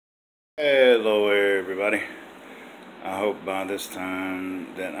Hello everybody. I hope by this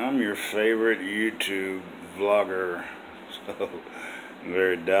time that I'm your favorite YouTube vlogger. So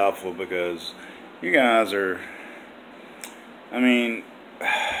very doubtful because you guys are, I mean,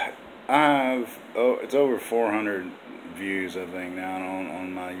 it's over 400 views I think now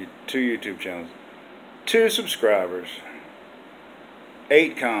on my two YouTube channels. 2 subscribers.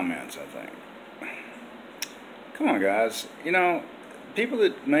 8 comments I think. Come on guys, people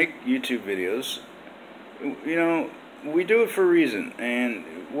that make YouTube videos, you know, we do it for a reason, and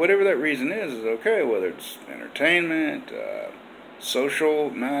whatever that reason is okay. Whether it's entertainment, social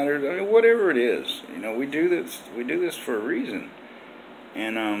matters, I mean, whatever it is, we do this. We do this for a reason,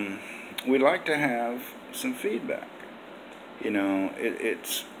 and we like to have some feedback. It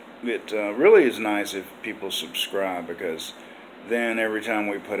really is nice if people subscribe because then every time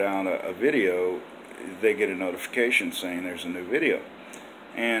we put out a video, they get a notification saying there's a new video.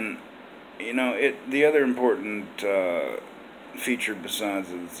 And the other important feature besides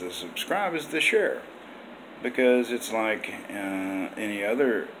the subscribe is the share, because it's like any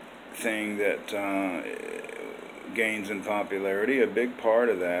other thing that gains in popularity. A big part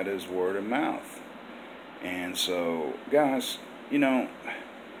of that is word of mouth. And so, guys,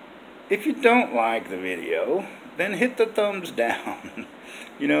 if you don't like the video, then hit the thumbs down.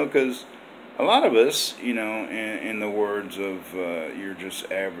 Because a lot of us, in the words of your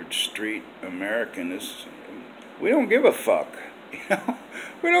just average street American, we don't give a fuck.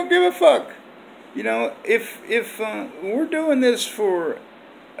 We don't give a fuck. If we're doing this for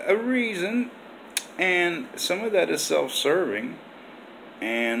a reason, and some of that is self-serving,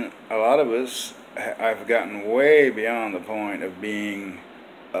 and a lot of us, I've gotten way beyond the point of being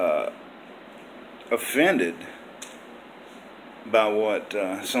offended by what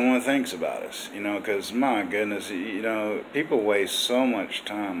someone thinks about us, because my goodness, people waste so much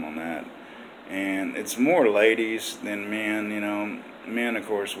time on that, and it's more ladies than men, men of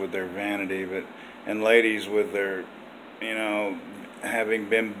course with their vanity, and ladies with their, having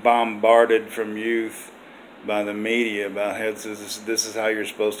been bombarded from youth by the media about how this is how you're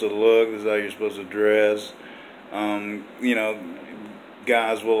supposed to look, this is how you're supposed to dress,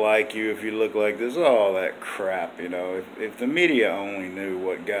 guys will like you if you look like this, all that crap. If the media only knew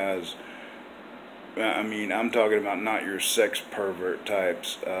what guys, I'm talking about not your sex pervert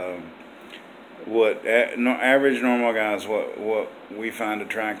types, what average normal guys, what we find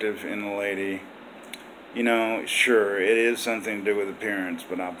attractive in a lady. Sure, it is something to do with appearance,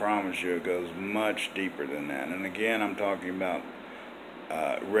 but I promise you it goes much deeper than that. And again, I'm talking about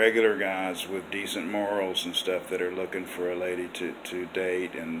regular guys with decent morals and stuff that are looking for a lady to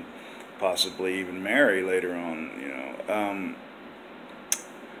date and possibly even marry later on.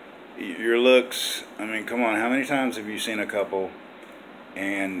 Your looks, come on, how many times have you seen a couple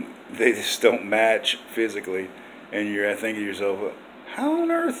and they just don't match physically, and you're thinking to yourself, how on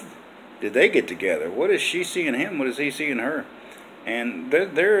earth did they get together? What is she seeing him? What is he seeing her? And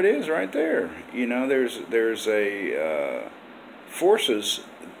there it is right there. There's a forces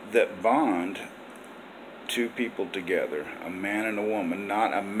that bond two people together, a man and a woman,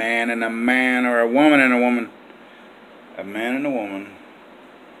 not a man and a man or a woman and a woman, a man and a woman,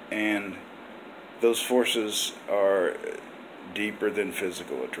 and those forces are deeper than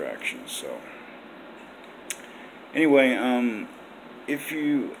physical attraction. So anyway, if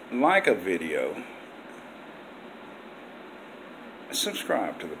you like a video,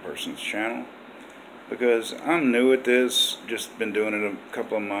 subscribe to the person's channel, because I'm new at this, just been doing it a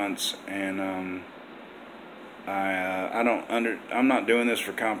couple of months, and I'm not doing this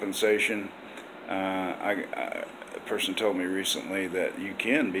for compensation. A person told me recently that you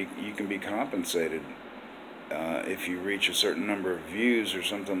can be compensated if you reach a certain number of views or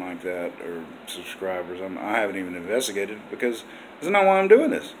something like that, or subscribers. I haven't even investigated it because that's not why I'm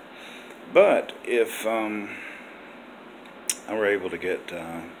doing this. But if I were able to get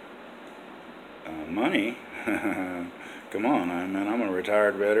money, come on, I'm a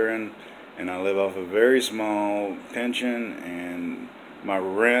retired veteran, and I live off a very small pension, and my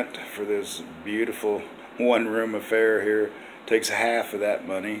rent for this beautiful one-room affair here takes half of that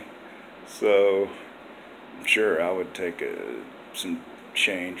money. So I'm sure I would take some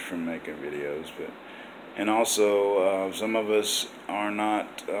change from making videos, and also some of us are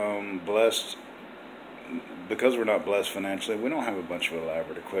not blessed. Because we're not blessed financially, we don't have a bunch of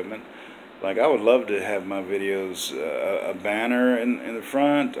elaborate equipment. Like, I would love to have my videos, a banner in the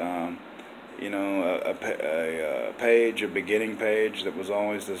front, a page, a beginning page that was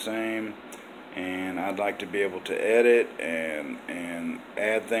always the same, and I'd like to be able to edit and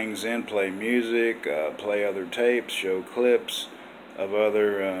add things in, play music, play other tapes, show clips, of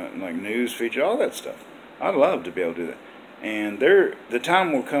other like news features, all that stuff. I'd love to be able to do that. And the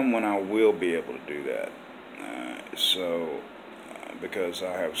time will come when I will be able to do that. Because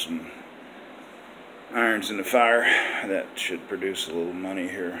I have some irons in the fire that should produce a little money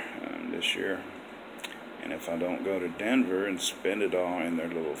here this year. And if I don't go to Denver and spend it all in their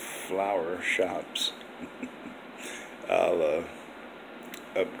little flower shops, I'll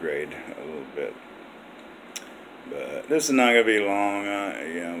upgrade a little bit. But this is not going to be long.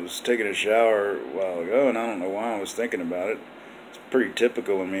 I was taking a shower a while ago, and I don't know why I was thinking about it. It's pretty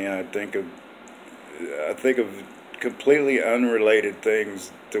typical of me. I think of completely unrelated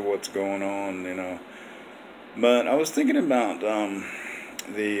things to what's going on, But I was thinking about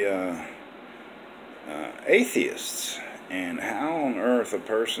the atheists and how on earth a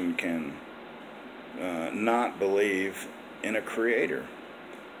person can not believe in a creator,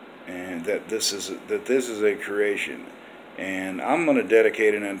 and that this is a creation. And I'm going to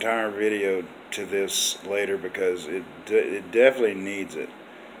dedicate an entire video to this later because it definitely needs it.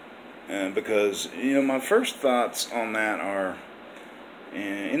 Because my first thoughts on that are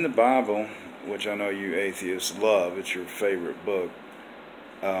in the Bible, which I know you atheists love. It's your favorite book.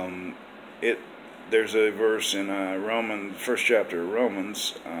 There's a verse in first chapter of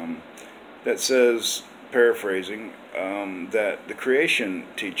Romans, that says, paraphrasing, that the creation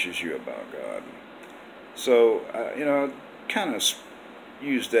teaches you about God. So, I kind of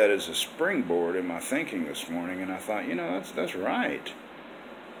used that as a springboard in my thinking this morning, and I thought, that's right.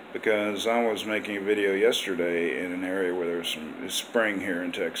 Because I was making a video yesterday in an area where there's it's spring here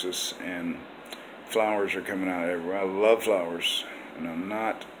in Texas, and flowers are coming out everywhere. I love flowers, and I'm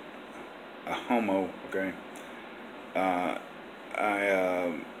not a homo, okay? I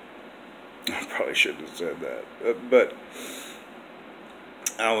probably shouldn't have said that, but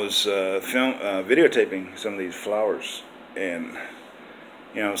I was videotaping some of these flowers, and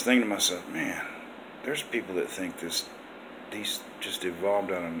I was thinking to myself, man, there's people that think these just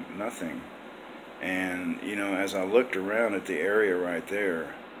evolved out of nothing. And as I looked around at the area right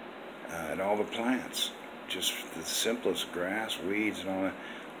there, at all the plants, just the simplest grass, weeds, and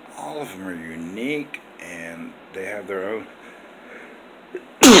all of them are unique, and they have their own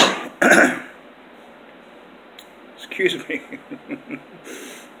excuse me.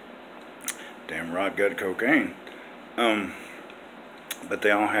 Damn rot gut cocaine. But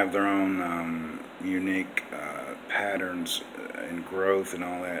they all have their own unique patterns and growth and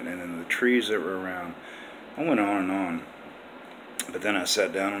all that. And then the trees that were around, I went on and on. But then I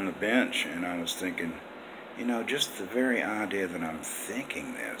sat down on the bench and I was thinking, just the very idea that I'm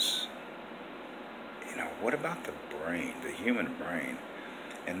thinking this, what about the brain, the human brain?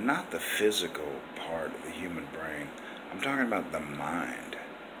 And not the physical part of the human brain. I'm talking about the mind.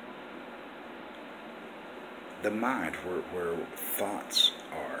 The mind, where thoughts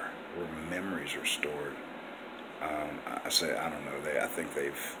are, where memories are stored. I don't know. I think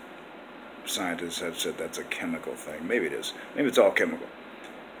scientists have said that's a chemical thing. Maybe it is. Maybe it's all chemical.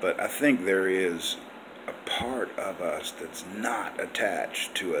 But I think there is a part of us that's not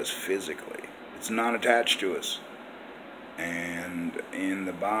attached to us physically. It's not attached to us. And in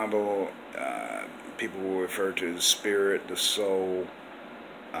the Bible, people will refer to the spirit, the soul,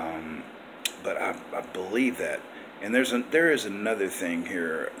 but I believe that. And there is another thing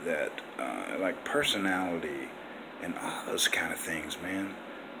here that, like personality and all those kind of things, man.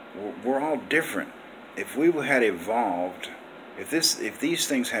 We're all different. If we had evolved, if these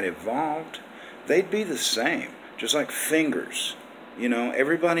things had evolved, they'd be the same. Just like fingers,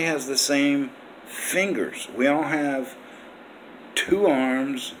 everybody has the same fingers. We all have 2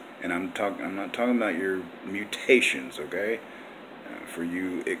 arms, and I'm not talking about your mutations, okay? For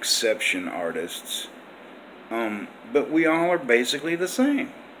you exception artists, but we all are basically the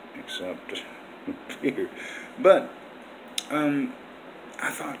same, except Peter. But I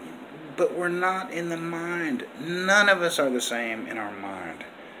thought, but we're not in the mind. None of us are the same in our mind.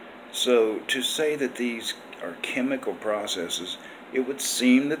 So to say that these are chemical processes, it would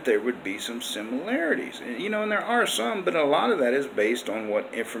seem that there would be some similarities. And, and there are some, but a lot of that is based on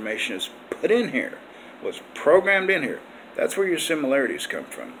what information is put in here, what's programmed in here. That's where your similarities come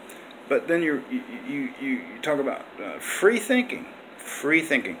from. But then you talk about free thinking,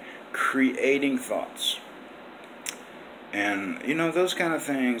 creating thoughts. And, those kind of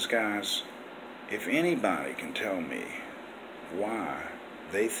things, guys, if anybody can tell me why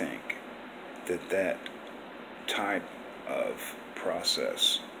they think that type of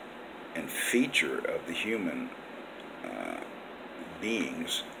process and feature of the human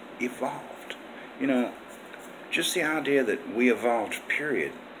beings evolved. Just the idea that we evolved,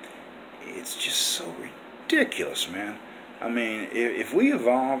 period, it's just so ridiculous, man. I mean, if we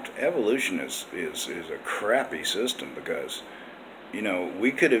evolved, evolution is a crappy system because, you know,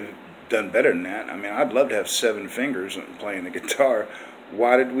 we could have done better than that. I mean, I'd love to have 7 fingers and playing the guitar.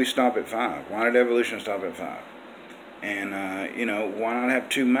 Why did we stop at 5? Why did evolution stop at 5? And, you know, why not have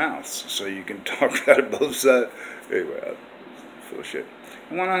 2 mouths so you can talk out of both sides? Anyway, I'm full of shit.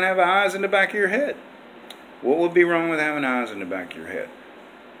 And why not have eyes in the back of your head? What would be wrong with having eyes in the back of your head?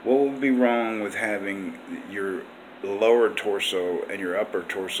 What would be wrong with having your lower torso and your upper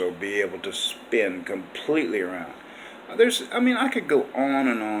torso be able to spin completely around? I mean, I could go on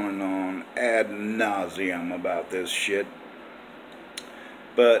and on and on ad nauseum about this shit,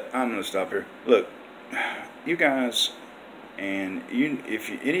 but I'm gonna stop here. Look, you guys, and if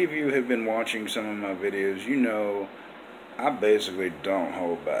any of you have been watching some of my videos, you know I basically don't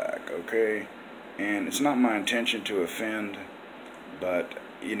hold back, okay? And it's not my intention to offend, but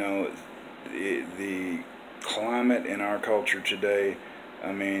you know, the climate in our culture today,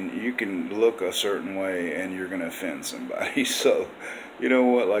 I mean, you can look a certain way and you're going to offend somebody. So, you know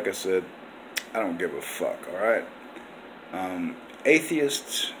what, like I said, I don't give a fuck, alright?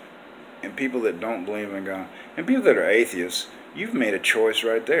 Atheists and people that don't believe in God, and people that are atheists, you've made a choice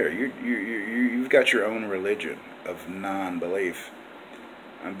right there. You've got your own religion of non-belief.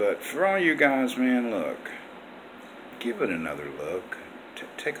 But for all you guys, man, look, give it another look.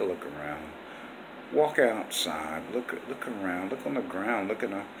 Take a look around. Walk outside. Look around. Look on the ground. Look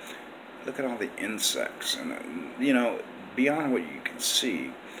at all the insects, and you know, beyond what you can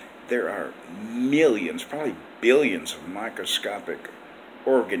see, there are millions, probably billions of microscopic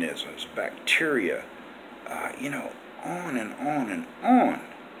organisms, bacteria. You know, on and on and on,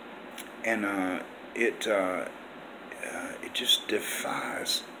 and it just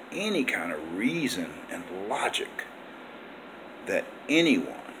defies any kind of reason and logic that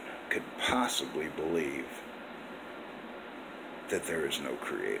anyone could possibly believe that there is no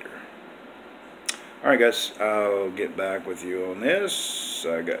creator. Alright guys, I'll get back with you on this.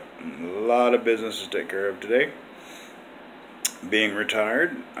 I got a lot of business to take care of today. Being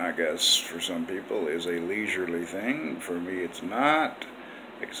retired, I guess for some people, is a leisurely thing. For me it's not,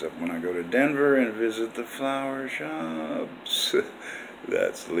 except when I go to Denver and visit the flower shops.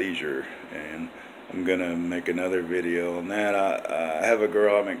 That's leisure, and I'm gonna make another video on that. I have a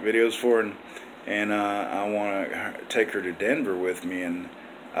girl I make videos for, and I want to take her to Denver with me. And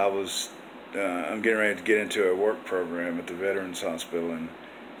I'm getting ready to get into a work program at the Veterans Hospital, and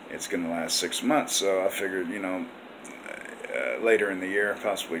it's gonna last 6 months. So I figured, you know, later in the year,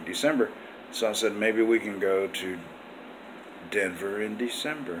 possibly December. So I said maybe we can go to Denver in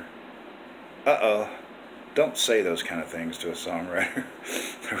December. Uh-oh. Don't say those kind of things to a songwriter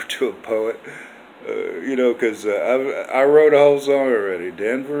or to a poet. You know, because I wrote a whole song already,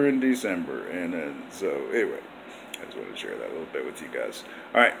 Denver in December, and so anyway, I just want to share that a little bit with you guys.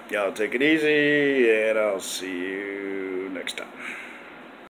 Alright, y'all take it easy, and I'll see you